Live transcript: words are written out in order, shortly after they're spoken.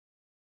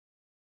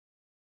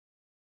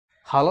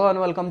Hello and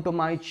welcome to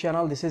my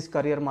channel. This is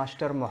Career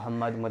Master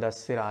Muhammad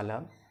Mudassir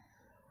Alam.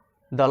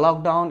 The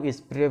lockdown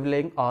is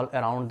prevailing all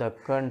around the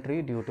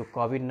country due to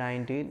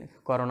COVID-19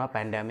 corona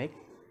pandemic.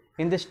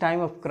 In this time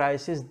of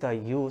crisis, the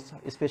youth,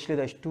 especially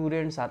the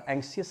students, are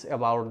anxious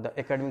about the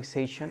academic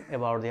session,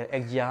 about their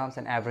exams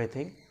and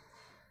everything.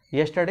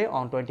 Yesterday,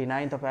 on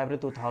 29th of April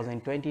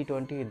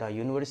 2020, the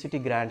University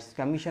Grants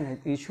Commission has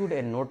issued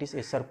a notice,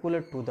 a circular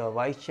to the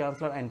Vice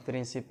Chancellor and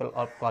Principal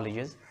of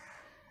colleges.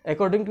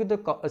 According to the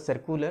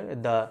circular,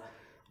 the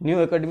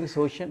new academic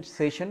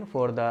session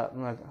for the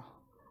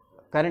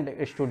current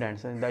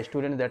students, the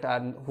students that are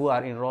who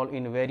are enrolled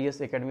in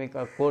various academic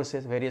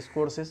various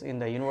courses in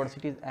the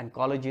universities and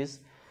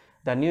colleges,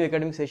 the new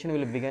academic session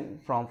will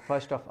begin from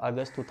 1st of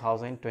August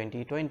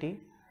 2020.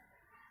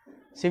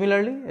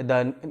 Similarly,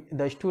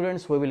 the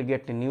students who will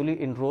get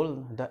newly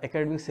enrolled, the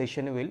academic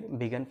session will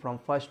begin from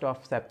 1st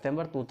of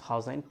September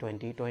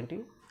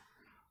 2020.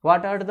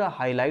 What are the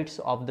highlights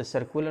of the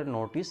circular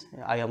notice?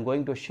 I am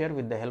going to share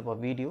with the help of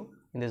video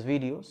in this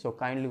video, so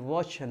kindly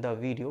watch the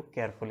video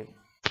carefully.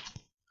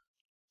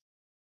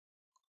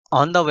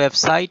 On the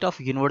website of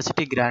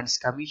University Grants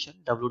Commission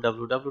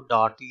www.ugc.ac.in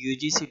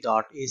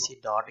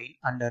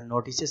under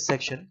Notices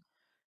section,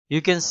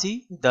 you can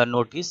see the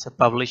notice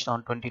published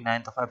on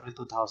 29th of April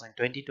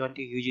 2020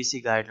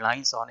 UGC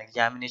Guidelines on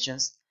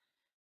Examinations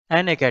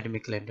and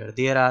Academic Calendar.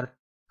 There are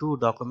two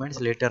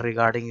documents later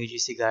regarding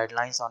UGC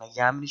Guidelines on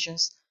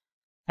Examinations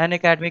and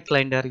Academic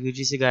Calendar,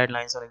 UGC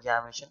Guidelines on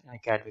Examination and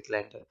Academic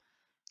Calendar.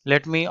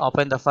 Let me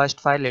open the first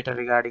file later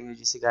regarding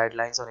UGC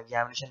Guidelines on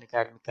Examination and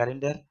Academic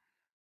Calendar.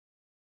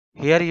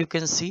 Here you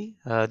can see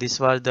this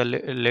was the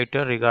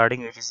letter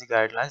regarding UGC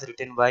guidelines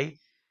written by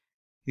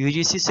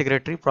UGC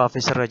Secretary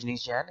Professor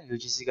Rajneesh Jain.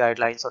 UGC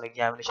guidelines on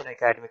examination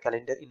academic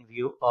calendar in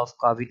view of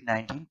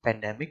COVID-19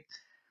 pandemic.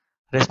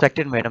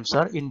 Respected Madam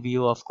Sir, in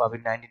view of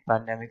COVID-19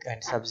 pandemic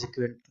and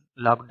subsequent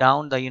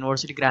lockdown, the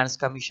University Grants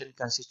Commission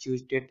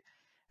constituted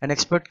an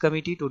expert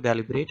committee to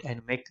deliberate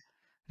and make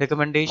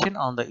recommendation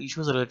on the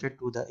issues related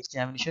to the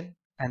examination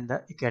and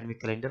the academic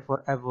calendar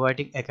for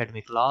avoiding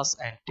academic loss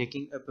and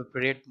taking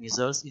appropriate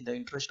measures in the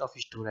interest of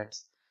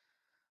students.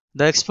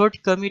 The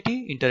expert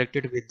committee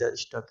interacted with the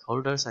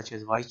stakeholders such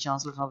as Vice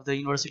Chancellor of the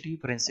University,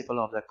 Principal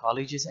of the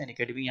colleges and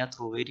academia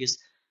through various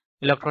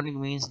electronic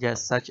means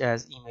such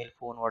as email,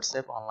 phone,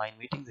 WhatsApp, online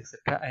meetings,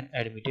 etc. and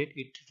admitted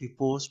it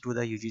reports to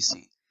the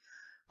UGC.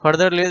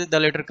 Further, the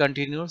letter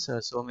continues,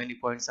 so many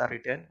points are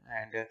written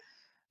and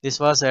this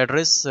was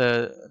addressed.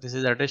 This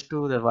is addressed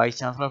to the Vice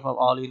Chancellor of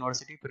all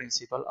university,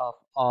 Principal of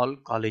all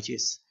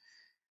colleges.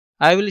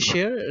 I will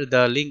share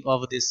the link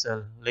of this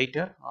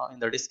later in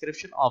the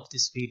description of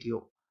this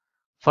video.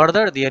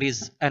 Further, there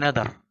is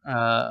another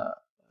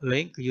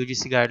link,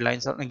 UGC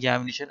Guidelines on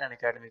Examination and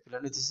Academic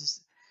Learning. This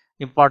is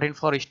important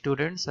for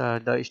students,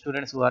 the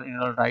students who are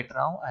enrolled right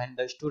now and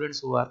the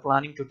students who are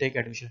planning to take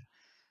admission.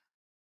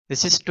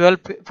 This is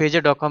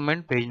 12-page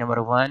document, page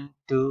number 1,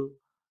 2,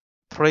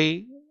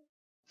 3,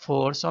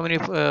 4. So many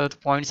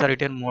points are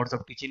written. Modes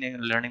of teaching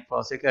and learning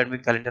process,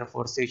 academic calendar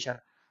for session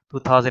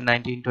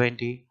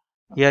 2019-20.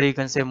 Here you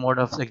can say mode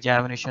of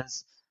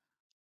examinations,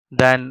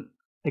 then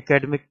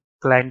academic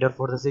calendar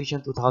for the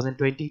session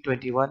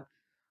 2020-21,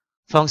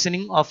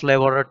 functioning of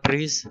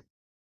laboratories,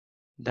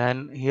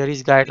 then here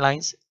is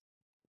guidelines,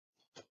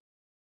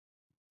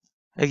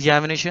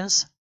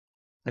 examinations,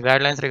 the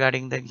guidelines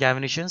regarding the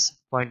examinations,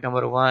 point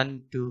number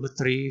 1, 2,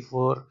 3,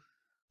 4,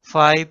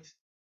 5,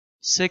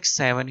 6,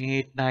 7,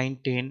 8, 9,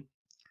 10,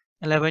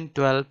 11,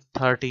 12,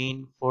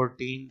 13,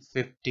 14,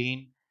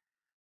 15.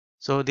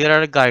 So there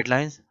are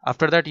guidelines.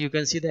 After that you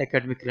can see the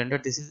academic calendar.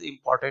 This is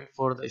important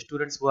for the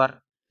students who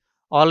are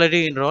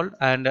already enrolled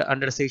and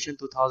under session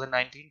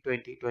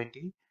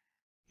 2019-2020.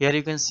 Here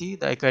you can see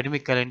the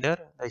academic calendar,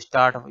 the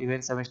start of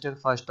event semester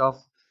 1st of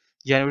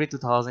January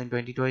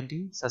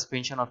 2020,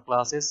 suspension of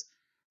classes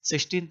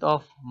 16th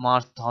of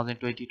March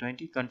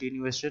 2020,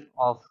 continuation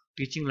of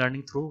teaching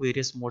learning through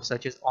various modes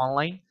such as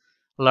online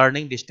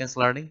learning, distance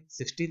learning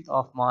 16th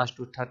of March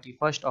to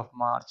 31st of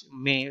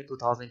May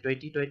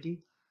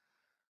 2020,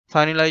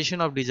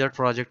 finalization of desert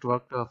project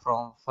work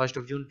from 1st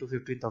of June to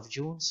 15th of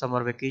June,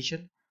 summer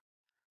vacation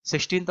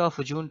 16th of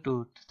June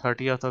to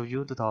 30th of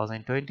June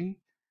 2020,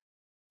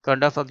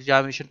 conduct of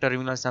examination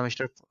terminal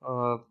semester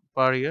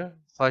per year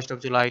 1st of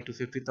July to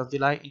 15th of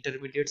July,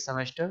 intermediate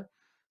semester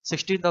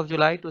 16th of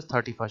July to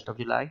 31st of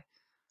July,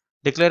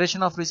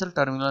 declaration of result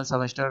terminal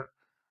semester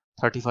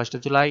 31st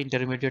of July,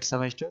 intermediate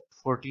semester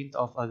 14th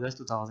of August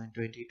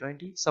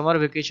 2020. Summer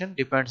vacation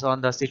depends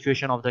on the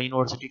situation of the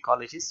university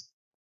colleges.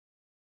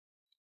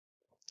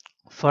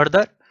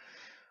 Further,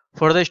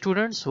 for the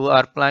students who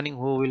are planning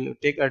who will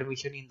take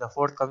admission in the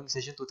forthcoming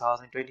session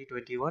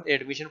 2020-21,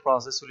 admission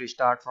process will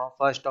start from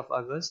 1st of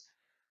August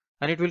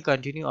and it will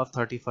continue of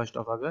 31st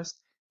of August.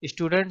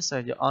 Students,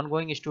 the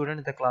ongoing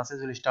students, the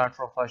classes will start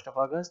from 1st of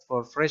August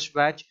for fresh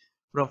batch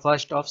from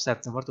 1st of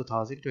September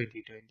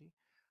 2020.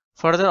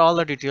 Further, all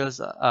the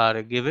details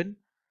are given.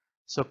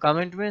 So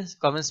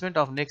commencement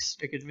of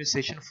next academic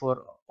session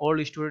for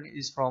all students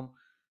is from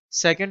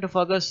 2nd of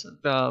August,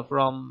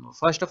 from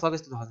 1st of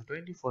August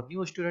 2020. For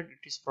new student,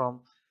 it is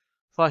from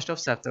 1st of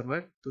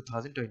September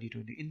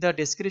 2020. In the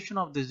description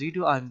of this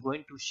video, I am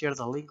going to share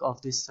the link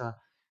of this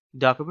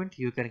document.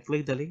 You can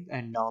click the link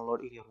and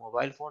download in your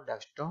mobile phone,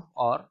 desktop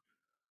or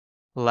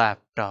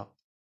laptop.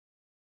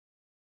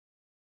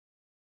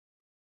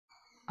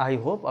 I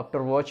hope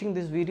after watching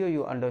this video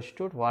you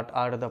understood what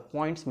are the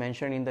points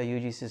mentioned in the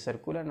UGC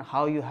circular and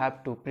how you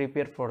have to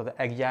prepare for the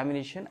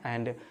examination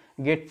and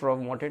get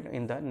promoted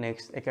in the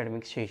next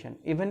academic session.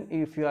 Even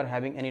if you are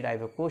having any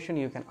type of question,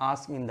 you can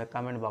ask in the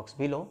comment box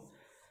below.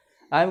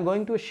 I am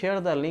going to share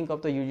the link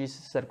of the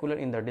UGC circular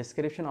in the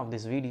description of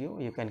this video.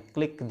 You can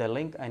click the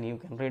link and you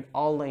can read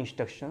all the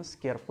instructions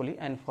carefully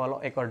and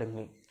follow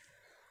accordingly.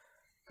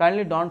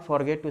 Kindly don't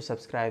forget to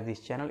subscribe this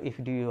channel. If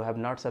you have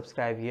not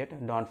subscribed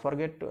yet, don't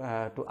forget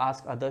to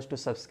ask others to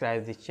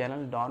subscribe this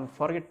channel. Don't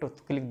forget to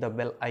click the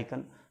bell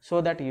icon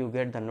so that you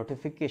get the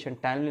notification,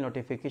 timely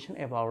notification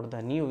about the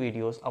new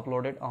videos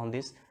uploaded on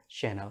this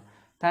channel.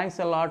 Thanks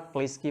a lot.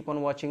 Please keep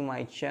on watching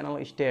my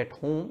channel. Stay at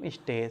home,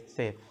 stay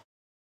safe.